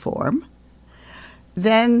political reform,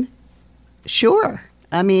 then sure.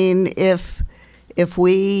 I mean, if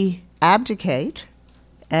we abdicate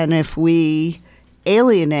and if we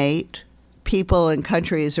alienate people and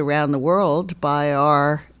countries around the world by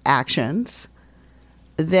our actions,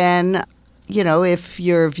 then, if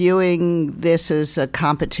you're viewing this as a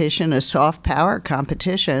competition, a soft power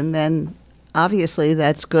competition, then obviously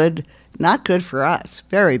that's good, not good for us,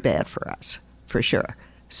 very bad for us, for sure.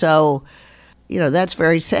 So, that's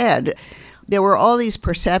very sad. There were all these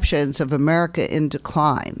perceptions of America in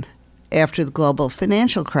decline after the global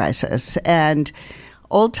financial crisis, and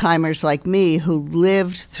old-timers like me who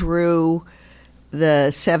lived through the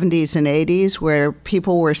 70s and 80s where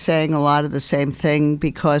people were saying a lot of the same thing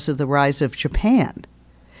because of the rise of Japan.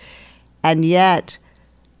 And yet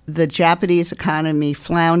the Japanese economy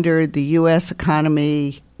floundered, the U.S.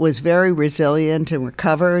 economy was very resilient and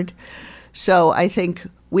recovered. So I think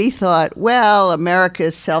we thought, well,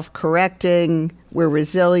 America's self-correcting, we're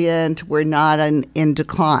resilient, we're not in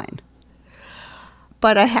decline.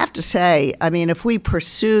 But I have to say, I mean, if we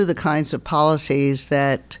pursue the kinds of policies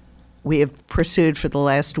that we have pursued for the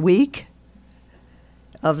last week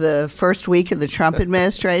of the first week of the Trump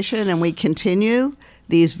administration, and we continue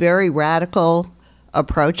these very radical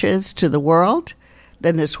approaches to the world,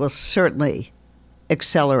 then this will certainly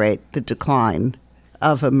accelerate the decline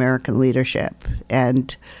of American leadership.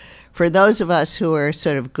 And for those of us who are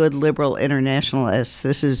sort of good liberal internationalists,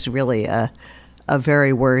 this is really a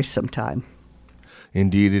very worrisome time.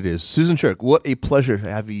 Indeed, it is. Susan Shirk, what a pleasure to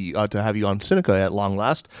have you on Sinica at long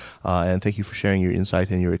last, and thank you for sharing your insight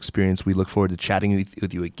and your experience. We look forward to chatting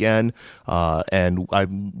with you again, and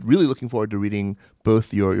I'm really looking forward to reading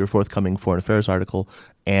both your forthcoming foreign affairs article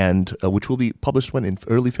and which will be published in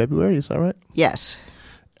early February. Is that right? Yes.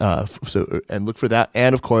 And look for that,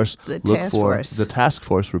 and of course, look for force. the task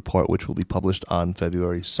force report, which will be published on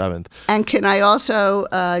February 7th. And can I also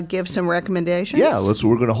give some recommendations? Yeah,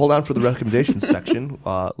 we're going to hold on for the recommendations section.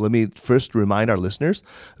 Let me first remind our listeners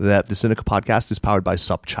that the Sinica podcast is powered by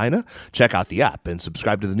SupChina. Check out the app and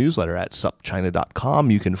subscribe to the newsletter at supchina.com.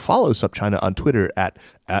 You can follow SupChina on Twitter at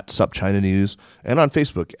SupChinaNews and on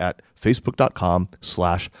Facebook at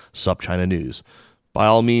facebook.com/SupChinaNews. By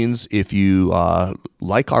all means, if you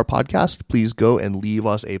like our podcast, please go and leave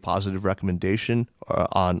us a positive recommendation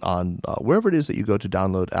on wherever it is that you go to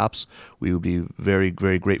download apps. We would be very,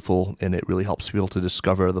 very grateful, and it really helps people to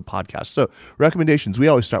discover the podcast. So recommendations, we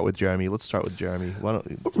always start with Jeremy. Let's start with Jeremy.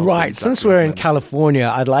 Right. Since we're in California,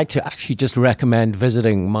 I'd like to actually just recommend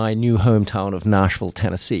visiting my new hometown of Nashville,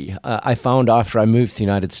 Tennessee. I found after I moved to the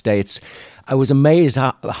United States, I was amazed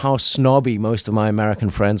how snobby most of my American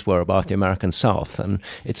friends were about the American South. And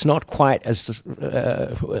it's not quite as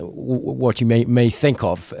what you may think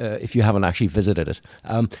of if you haven't actually visited it.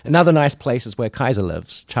 Another nice place is where Kaiser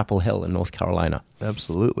lives, Chapel Hill in North Carolina.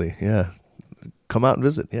 Absolutely, yeah. Come out and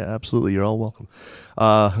visit. Yeah, absolutely. You're all welcome.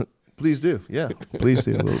 Please do. Yeah, please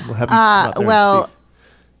do. We'll have you come out there and speak.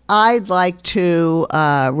 I'd like to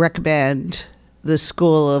recommend the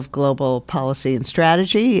School of Global Policy and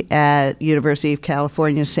Strategy at University of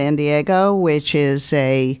California, San Diego, which is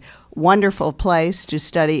a wonderful place to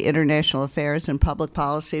study international affairs and public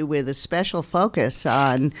policy with a special focus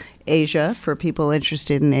on Asia for people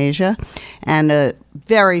interested in Asia, and a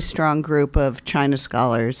very strong group of China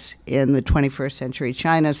scholars in the 21st Century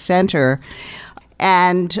China Center.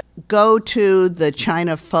 And go to the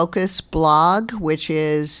China Focus blog, which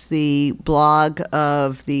is the blog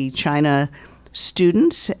of the China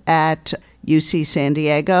students at UC San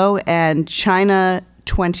Diego, and China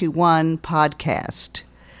 21 podcast,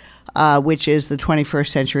 which is the 21st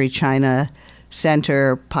Century China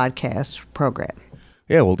Center podcast program.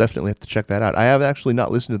 Yeah, we'll definitely have to check that out. I have actually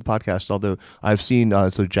not listened to the podcast, although I've seen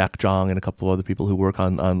Jack Zhang and a couple of other people who work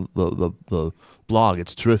on the blog.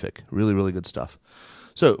 It's terrific. Really, really good stuff.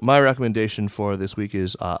 So my recommendation for this week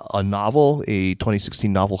is a novel, a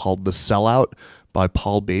 2016 novel called The Sellout by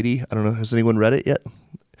Paul Beatty. I don't know, has anyone read it yet?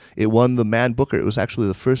 It won the Man Booker. It was actually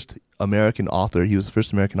the first American author. He was the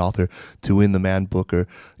first American author to win the Man Booker.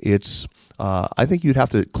 It's, I think you'd have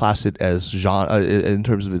to class it as genre, in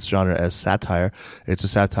terms of its genre, as satire. It's a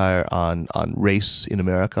satire on race in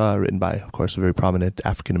America, written by, of course, a very prominent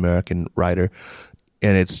African-American writer.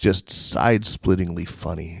 And it's just side-splittingly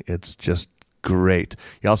funny. It's just great.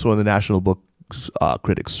 He also won the National Book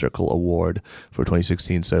Critics Circle Award for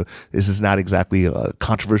 2016. So this is not exactly a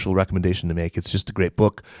controversial recommendation to make. It's just a great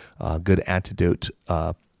book, good antidote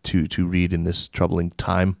to read in this troubling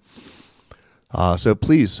time. So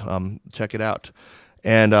please check it out.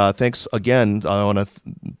 And thanks again. I want to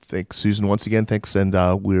thank Susan once again. Thanks, and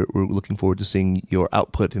we're looking forward to seeing your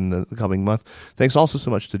output in the coming month. Thanks also so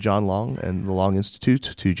much to John Long and the Long Institute,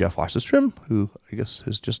 to Jeff Wasserstrom, who I guess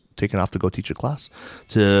has just taken off to go teach a class,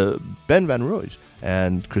 to Ben Van Rooij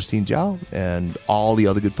and Christine Jiao, and all the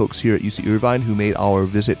other good folks here at UC Irvine who made our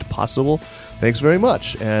visit possible. Thanks very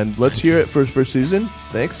much, and let's hear it for Susan.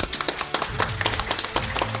 Thanks.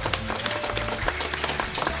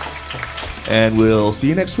 And we'll see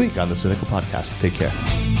you next week on the Cynical Podcast. Take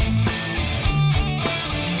care.